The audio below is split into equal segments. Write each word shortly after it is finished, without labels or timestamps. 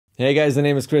Hey guys, the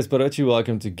name is Kris Barocsi.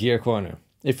 Welcome to Gear Corner.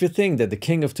 If you think that the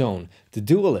King of Tone, the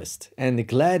Duelist and the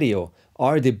Gladio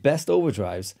are the best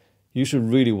overdrives, you should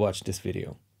really watch this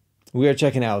video. We are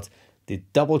checking out the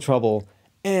Double Trouble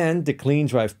and the Clean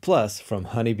Drive Plus from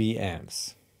Honeybee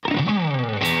amps.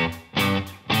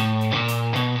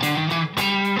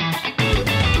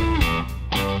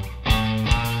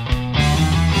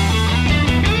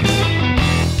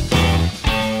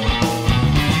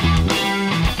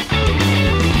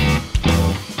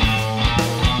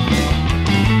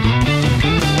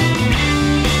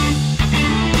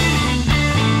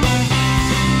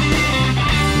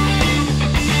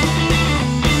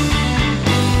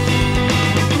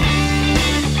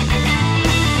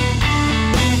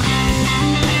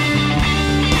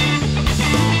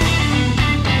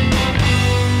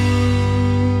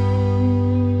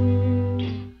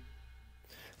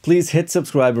 Please hit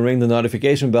subscribe and ring the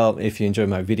notification bell if you enjoy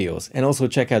my videos. And also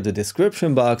check out the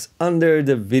description box under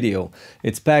the video.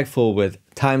 It's packed full with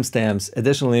timestamps,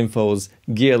 additional infos,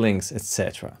 gear links,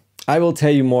 etc. I will tell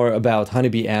you more about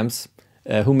Honeybee amps,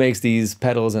 who makes these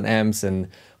pedals and amps and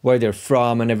where they're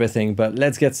from and everything. But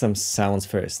let's get some sounds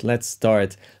first. Let's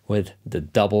start with the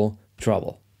Double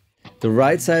Trouble. The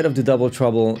right side of the Double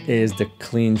Trouble is the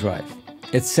Clean Drive.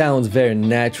 It sounds very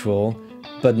natural,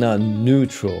 but not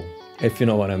neutral, if you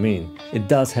know what I mean. It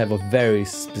does have a very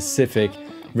specific,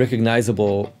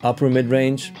 recognizable upper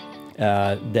mid-range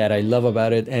that I love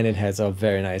about it, and it has a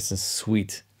very nice and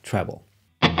sweet treble.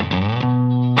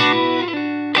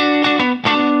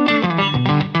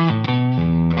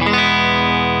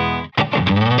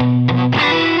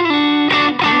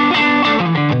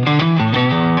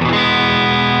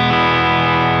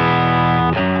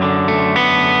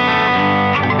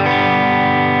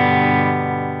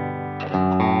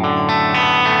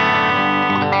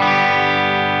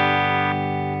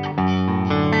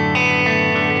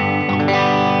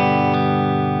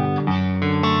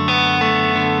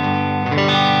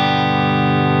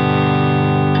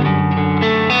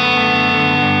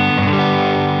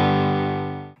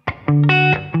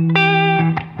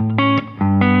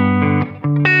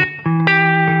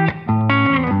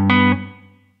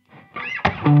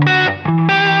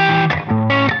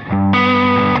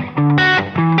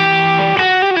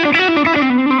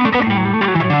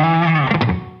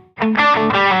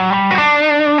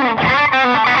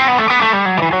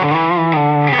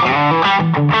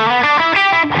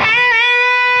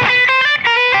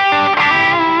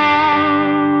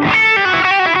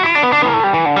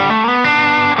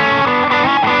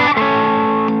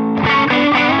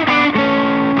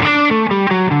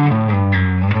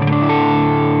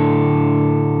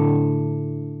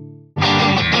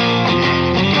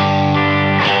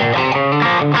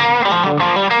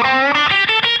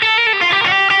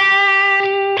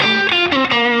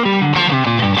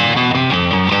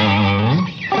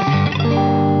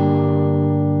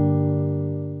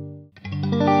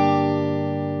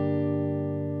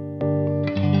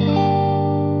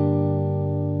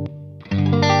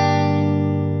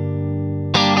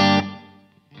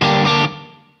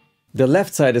 The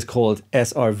left side is called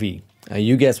SRV.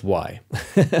 You guess why.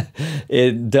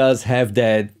 It does have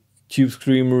that tube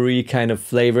screamery kind of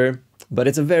flavor, but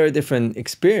it's a very different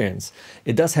experience.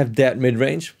 It does have that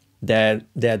mid-range, that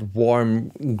warm,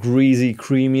 greasy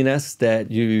creaminess that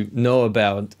you know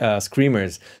about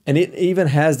screamers. And it even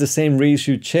has the same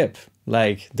reissue chip,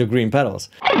 like the green pedals.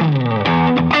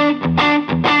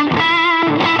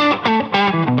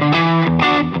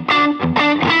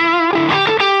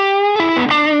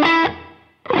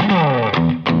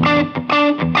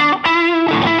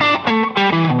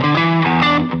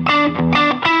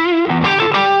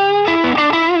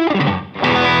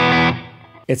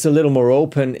 It's a little more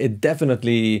open. It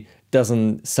definitely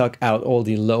doesn't suck out all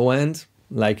the low end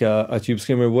like a tube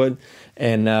screamer would.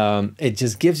 And it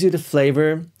just gives you the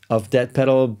flavor of that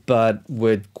pedal, but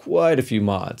with quite a few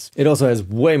mods. It also has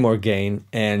way more gain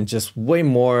and just way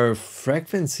more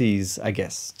frequencies, I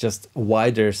guess. Just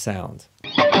wider sound.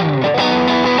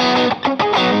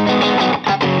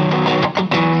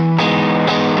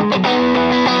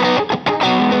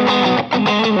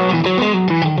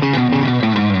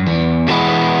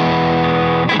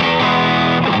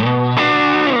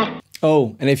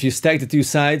 Oh, and if you stack the two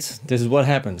sides, this is what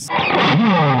happens.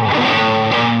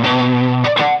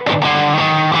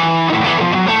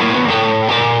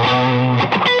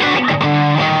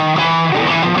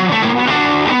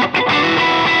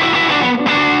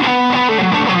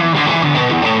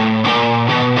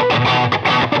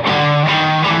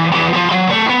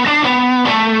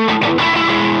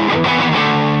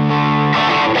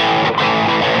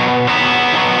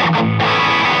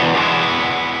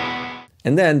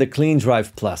 And then the Clean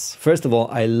Drive Plus. First of all,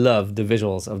 I love the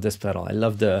visuals of this pedal. I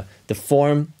love the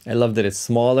form. I love that it's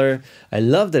smaller. I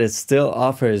love that it still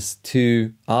offers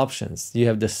two options. You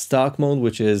have the stock mode,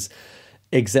 which is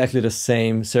exactly the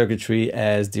same circuitry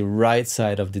as the right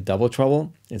side of the double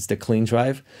trouble. It's the clean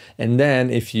drive. And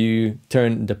then if you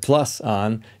turn the plus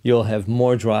on, you'll have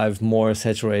more drive, more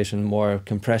saturation, more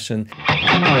compression.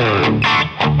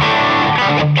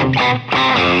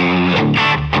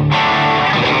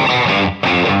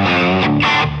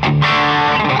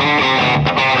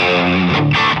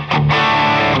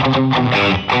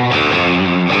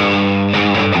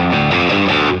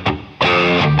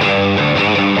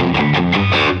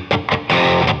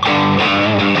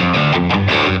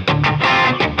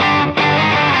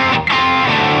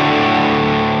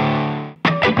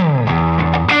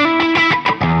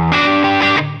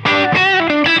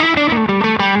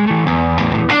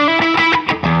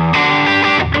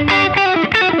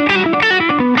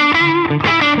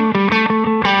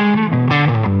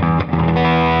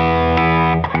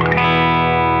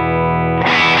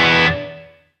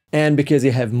 And because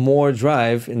you have more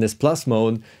drive in this plus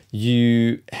mode,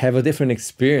 you have a different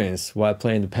experience while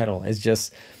playing the pedal. It's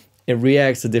just, it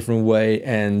reacts a different way,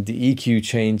 and the EQ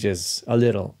changes a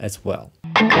little as well.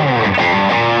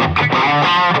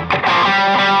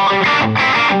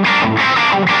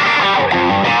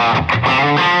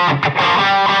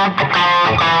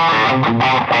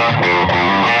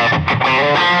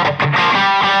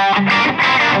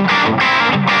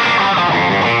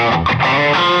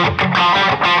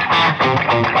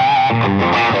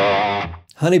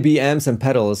 Honeybee amps and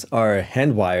pedals are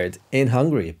hand-wired in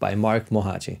Hungary by Mark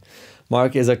Mohaci.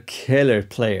 Mark is a killer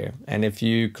player, and if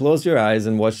you close your eyes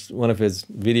and watch one of his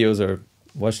videos or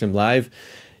watch him live,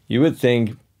 you would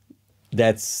think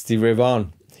that's Steve Ray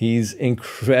Vaughan. He's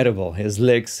incredible. His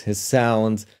licks, his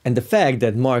sound, and the fact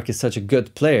that Mark is such a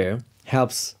good player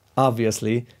helps,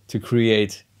 obviously, to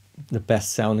create the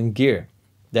best sounding gear.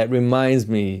 That reminds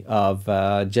me of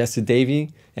Jesse Davey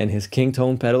and his King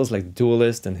Tone pedals, like the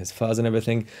Duelist and his fuzz and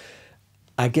everything.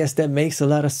 I guess that makes a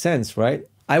lot of sense, right?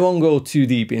 I won't go too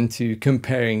deep into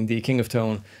comparing the King of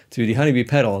Tone to the Honeybee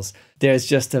pedals. There's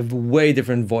just a way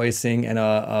different voicing and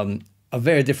a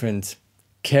very different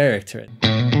character.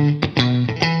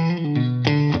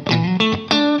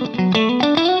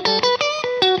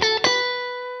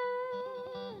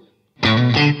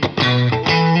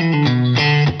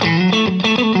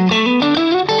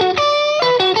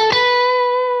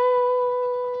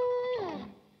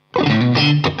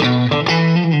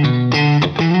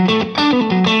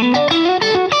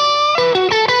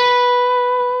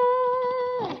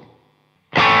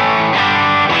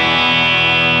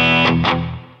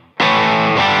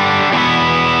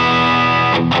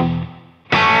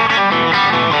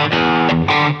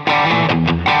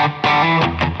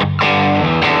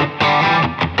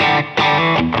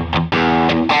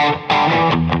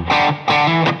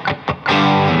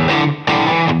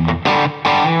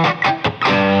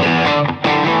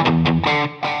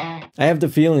 I have the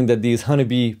feeling that these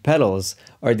Honeybee pedals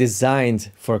are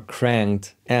designed for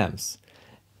cranked amps.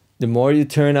 The more you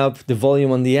turn up the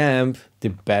volume on the amp, the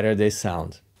better they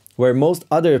sound. Where most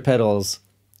other pedals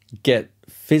get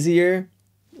fizzier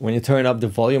when you turn up the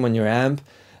volume on your amp,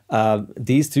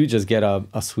 these two just get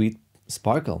a sweet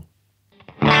sparkle.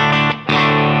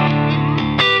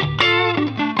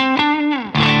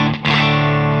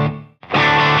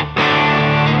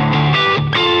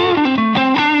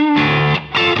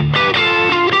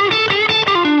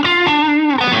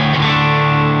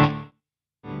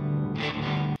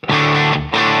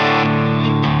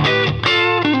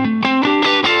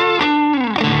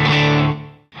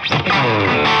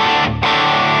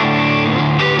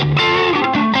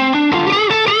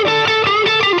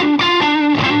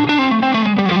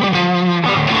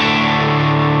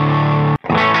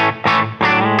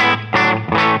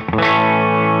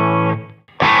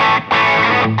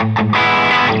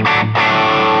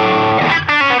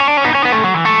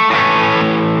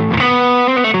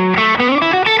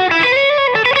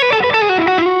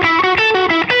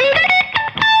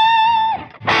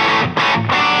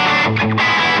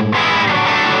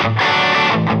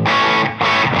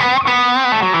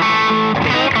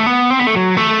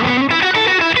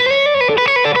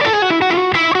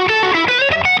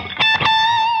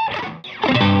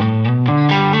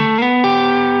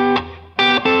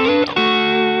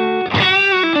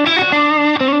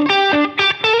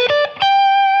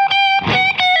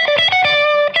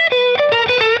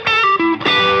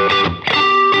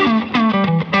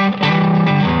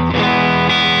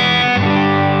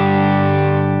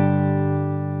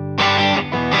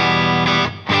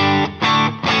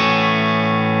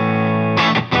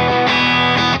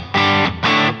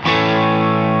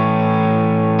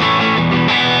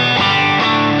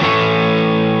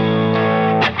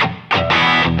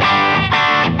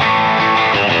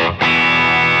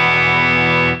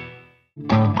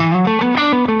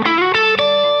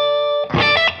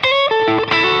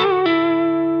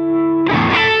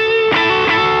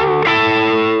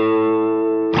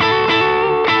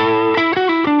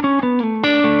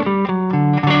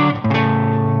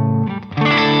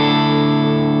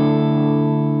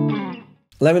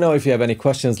 Let me know if you have any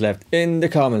questions left in the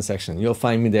comment section. You'll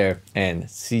find me there, and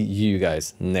see you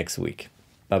guys next week.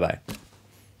 Bye bye.